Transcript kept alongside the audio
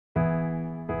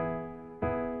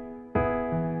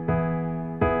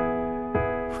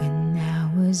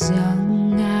was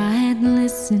young, I'd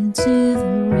listen to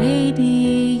the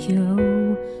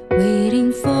radio,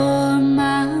 waiting for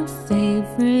my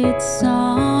favorite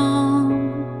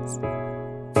songs.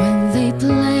 When they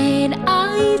played,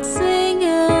 I'd sing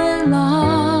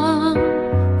along.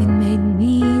 It made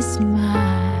me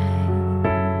smile.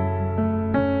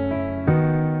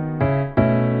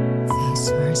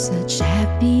 Those were such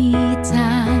happy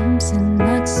times, and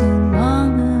not so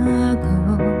long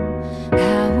ago.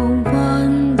 How I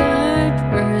wondered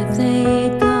where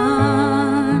they'd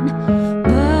gone,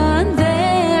 but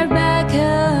they're back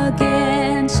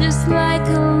again, just like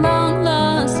a long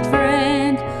lost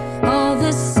friend. All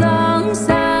the songs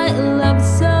I loved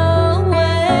so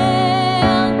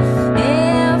well,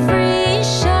 every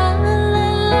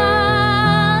sha-la-la,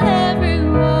 every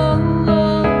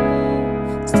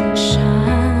whoa-whoa still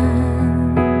shines.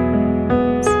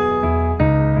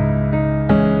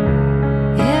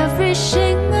 Every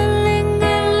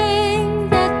shing-a-ling-a-ling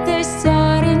that they're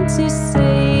starting to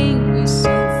sing is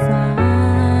so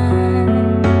fine.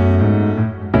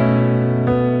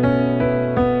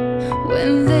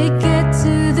 When they get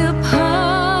to the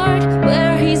part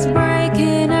where he's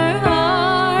breaking her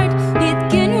heart, it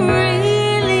can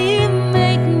really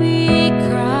make me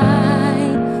cry,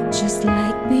 just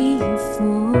like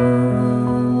before.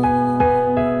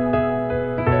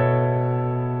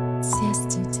 It's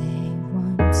yesterday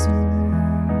once more.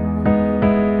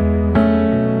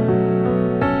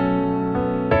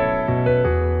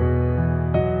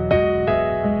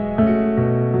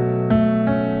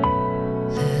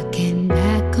 Looking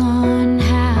back on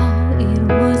how it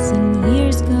was in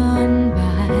years gone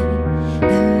by,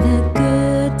 and the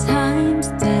good times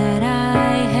that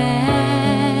I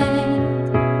had,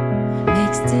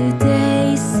 makes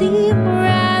today seem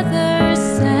rather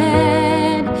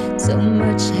sad. So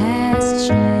much has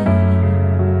changed.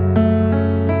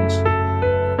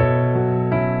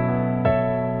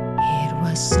 It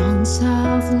was songs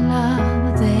of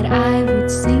love that I would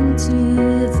sing to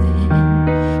them,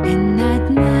 and I'd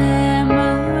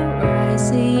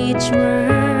memorize each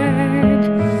word.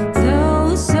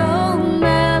 Those old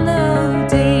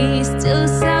melodies still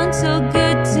sound so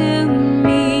good to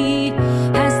me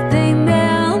as they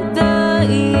melt the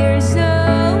years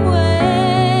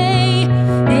away.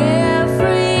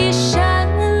 Every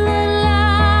sha-la-la-la,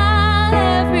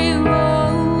 every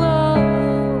whoa-whoa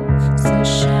still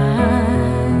shines.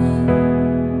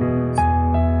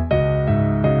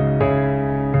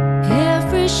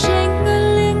 Every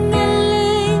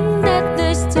shing-a-ling-a-ling that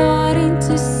they're starting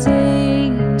to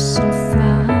sing so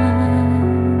fine.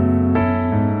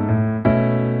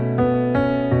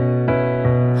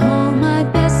 All my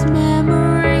best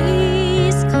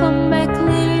memories come back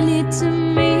clearly to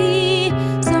me.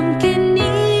 Some can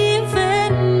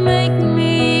even make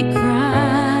me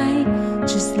cry,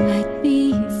 just like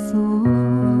before.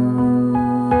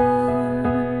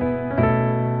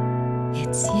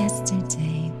 It's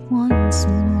yesterday once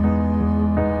more.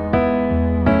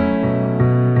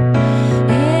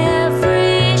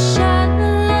 Every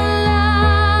sha-la-la-la,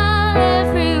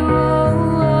 every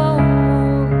whoa-whoa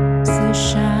still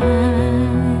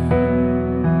shines.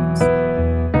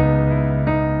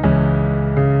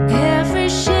 Every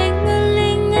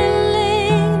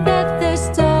shing-a-ling-a-ling that they're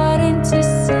starting to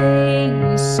sing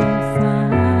is so fine.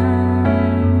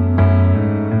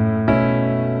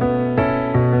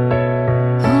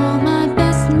 All my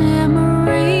best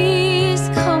memories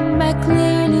come back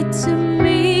clearly to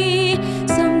me.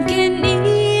 Some can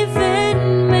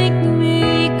even make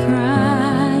me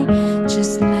cry,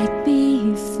 just like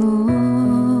before.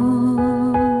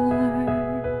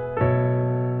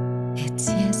 It's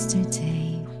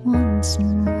yesterday once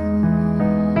more.